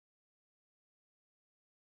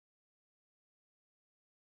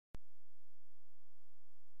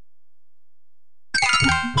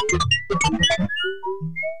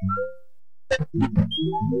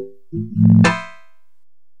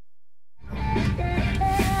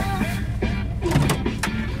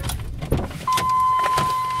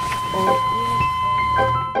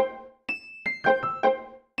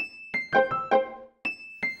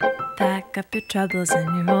Pack up your troubles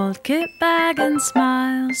in your old kit bag and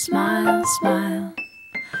smile, smile, smile.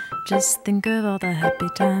 Just think of all the happy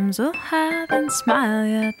times we'll have and smile,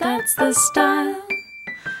 yeah, that's the style.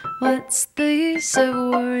 What's the use of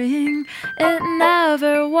worrying? It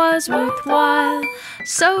never was worthwhile.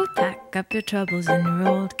 So pack up your troubles in your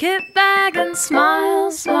old kit bag and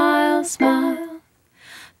smile, smile, smile.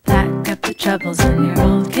 Pack up your troubles in your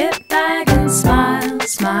old kit bag and smile,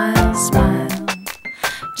 smile, smile.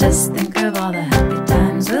 Just think of all the happy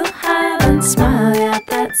times we'll have and smile, yeah,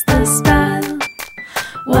 that's the style.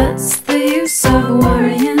 What's the use of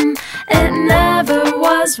worrying? It never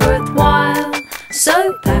was worthwhile.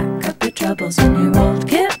 So pack up your troubles in your old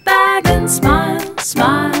kit bag and smile,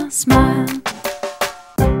 smile, smile.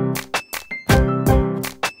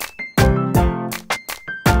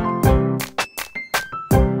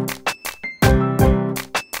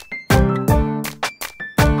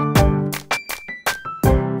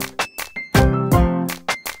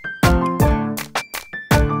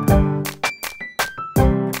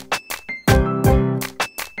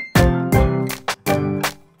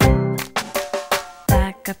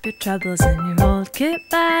 Pack up your troubles in your old kit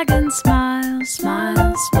bag and smile,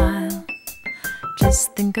 smile, smile.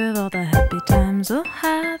 Just think of all the happy times we'll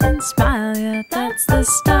have and smile, yeah, that's the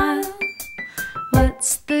style.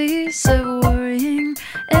 What's the use of worrying?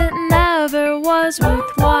 It never was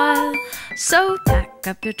worthwhile. So pack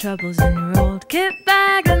up your troubles in your old kit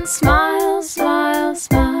bag and smile, smile,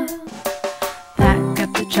 smile. Pack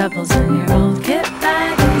up your troubles in your old kit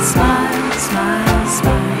bag and smile, smile,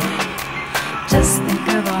 smile. Just think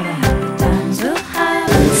of all the happy times we'll have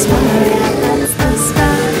and smile, yeah, that's the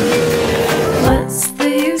style. What's the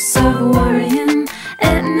use of worrying?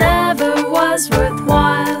 It never was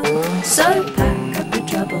worthwhile. So pack up your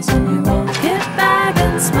troubles in your old kit bag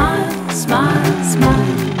and smile, smile,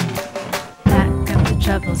 smile. Pack up your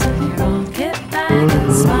troubles in your old kit bag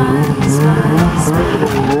and smile, smile, smile.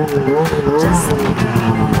 Just think of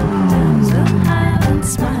all the happy times we'll have and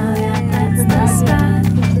smile, yeah, that's the style.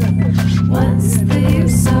 What's the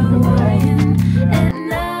use of worrying? It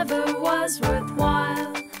never was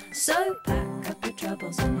worthwhile. So